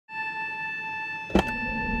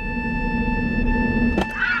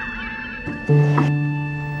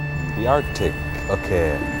The Arctic,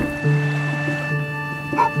 okay.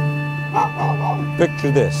 Picture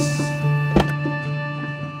this.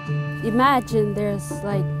 Imagine there's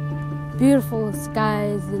like beautiful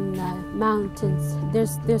skies and mountains.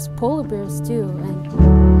 There's polar bears too. And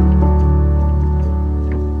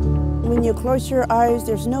when you close your eyes,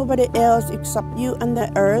 there's nobody else except you and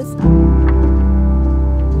the earth.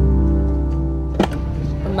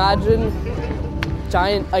 Imagine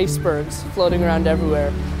giant icebergs floating around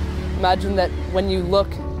everywhere. Imagine that when you look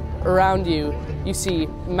around you, you see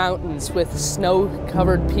mountains with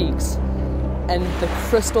snow-covered peaks and the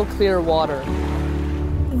crystal clear water.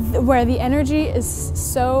 Where the energy is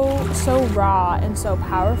so raw and so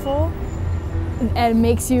powerful, and it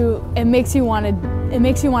makes you want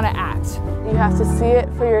to act. You have to see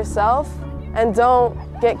it for yourself and don't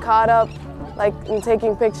get caught up like in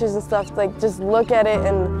taking pictures and stuff. Like just look at it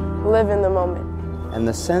and live in the moment. And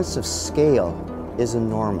the sense of scale is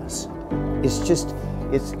enormous.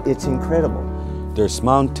 It's incredible. There's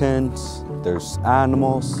mountains, there's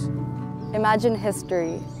animals. Imagine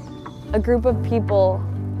history. A group of people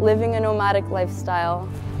living a nomadic lifestyle.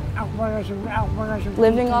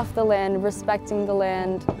 Living off the land, respecting the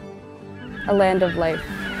land. A land of life.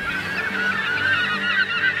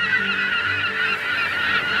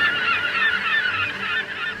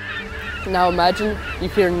 Now imagine you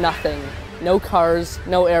hear nothing. No cars,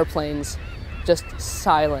 no airplanes, just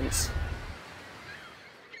silence.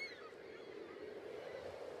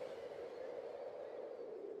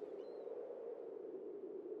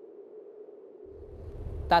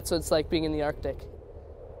 That's what it's like being in the Arctic.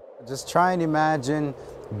 Just try and imagine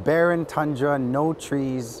barren tundra, no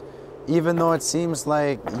trees. Even though it seems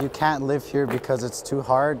like you can't live here because it's too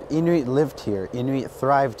hard, Inuit lived here, Inuit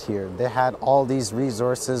thrived here. They had all these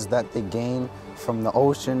resources that they gained from the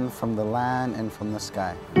ocean, from the land, and from the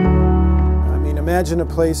sky. I mean, imagine a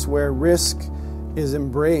place where risk is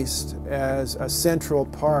embraced as a central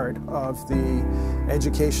part of the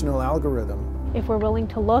educational algorithm. If we're willing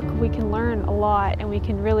to look, we can learn a lot and we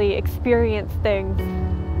can really experience things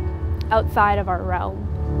outside of our realm.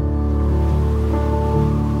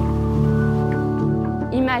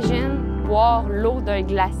 Imagine boire l'eau d'un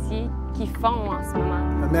glacier qui fond en ce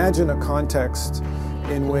moment. Imagine a context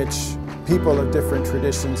in which people of different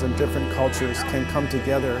traditions and different cultures can come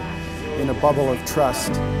together in a bubble of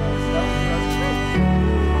trust.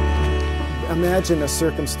 Imagine a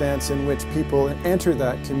circumstance in which people enter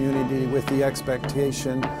that community with the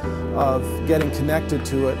expectation of getting connected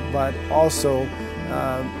to it, but also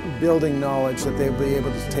building knowledge that they'll be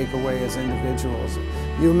able to take away as individuals.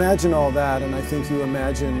 You imagine all that, and I think you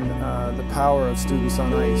imagine the power of Students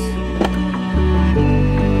on Ice.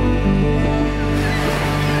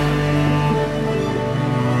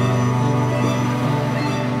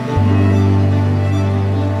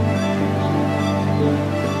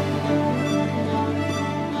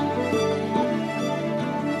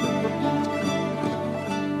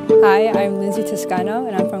 Hi, I'm Lindsay Toscano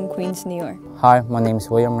and I'm from Queens, New York. Hi, my name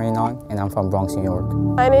is William Raynon and I'm from Bronx, New York.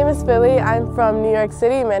 My name is Philly. I'm from New York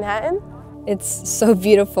City, Manhattan. It's so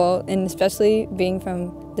beautiful, and especially being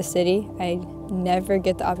from the city, I never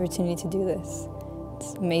get the opportunity to do this.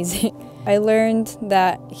 It's amazing. I learned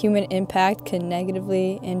that human impact can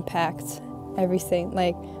negatively impact everything.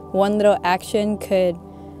 Like one little action could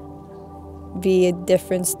be a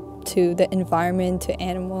difference to the environment, to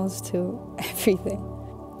animals, to everything.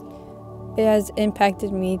 It has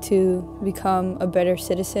impacted me to become a better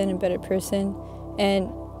citizen, a better person, and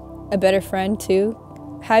a better friend too.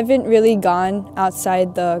 I haven't really gone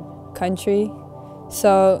outside the country,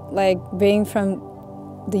 so like being from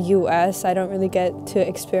the US, I don't really get to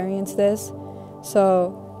experience this.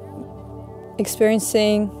 So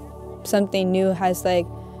experiencing something new has like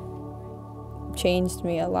changed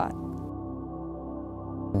me a lot.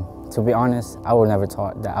 To be honest, I would never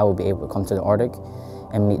thought that I would be able to come to the Arctic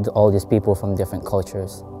and meet all these people from different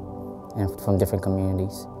cultures and from different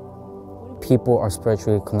communities. People are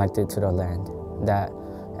spiritually connected to the land. That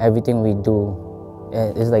everything we do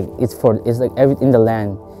is like in the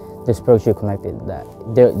land. They're spiritually connected. That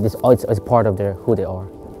it's part of who they are.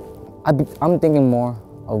 I'm thinking more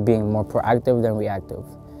of being more proactive than reactive.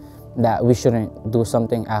 That we shouldn't do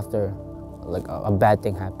something after like a bad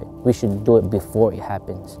thing happened. We should do it before it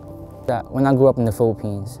happens. That when I grew up in the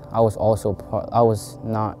Philippines, I was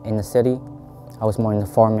not in the city. I was more in the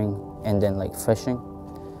farming and then like fishing.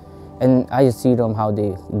 And I just see them how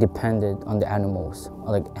they depended on the animals,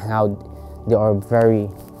 like how they are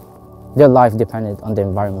their life depended on the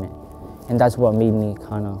environment. And that's what made me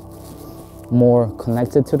kind of more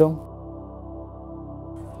connected to them.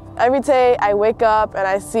 Every day I wake up and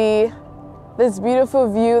I see this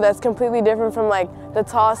beautiful view that's completely different from like the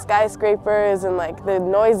tall skyscrapers and like the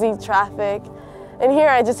noisy traffic. And here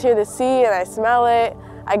I just hear the sea and I smell it.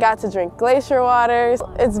 I got to drink glacier water.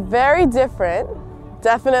 It's very different,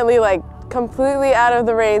 definitely like completely out of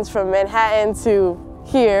the range from Manhattan to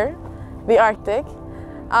here, the Arctic.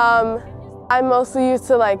 I'm mostly used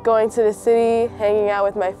to like going to the city, hanging out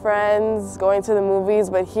with my friends, going to the movies,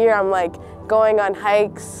 but here I'm like going on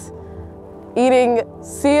hikes, eating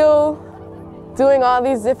seal, doing all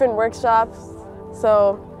these different workshops.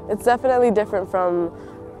 So it's definitely different from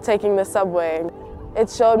taking the subway. It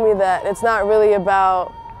showed me that it's not really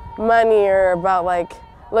about money or about like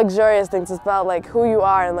luxurious things. It's about like who you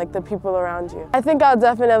are and like the people around you. I think I'll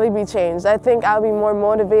definitely be changed. I think I'll be more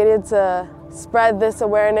motivated to spread this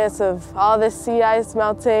awareness of all this sea ice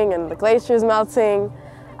melting and the glaciers melting.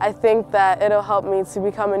 I think that it'll help me to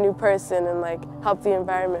become a new person and like help the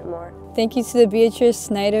environment more. Thank you to the Beatrice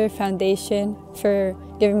Snyder Foundation for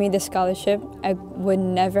giving me this scholarship. I would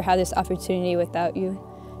never have this opportunity without you.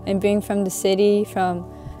 And being from the city,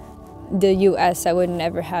 from the US, I would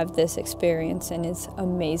never have this experience, and it's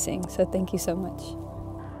amazing. So thank you so much.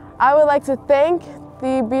 I would like to thank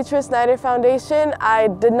the Beatrice Snyder Foundation. I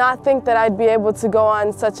did not think that I'd be able to go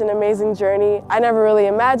on such an amazing journey. I never really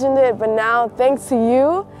imagined it, but now, thanks to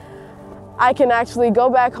you, I can actually go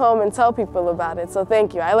back home and tell people about it. So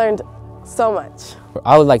thank you. I learned so much.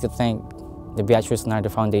 I would like to thank the Beatrice Snyder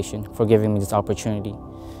Foundation for giving me this opportunity,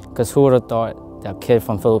 because who would have thought that a kid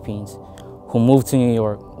from Philippines who moved to New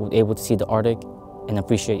York would be able to see the Arctic and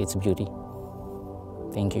appreciate its beauty.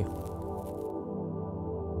 Thank you.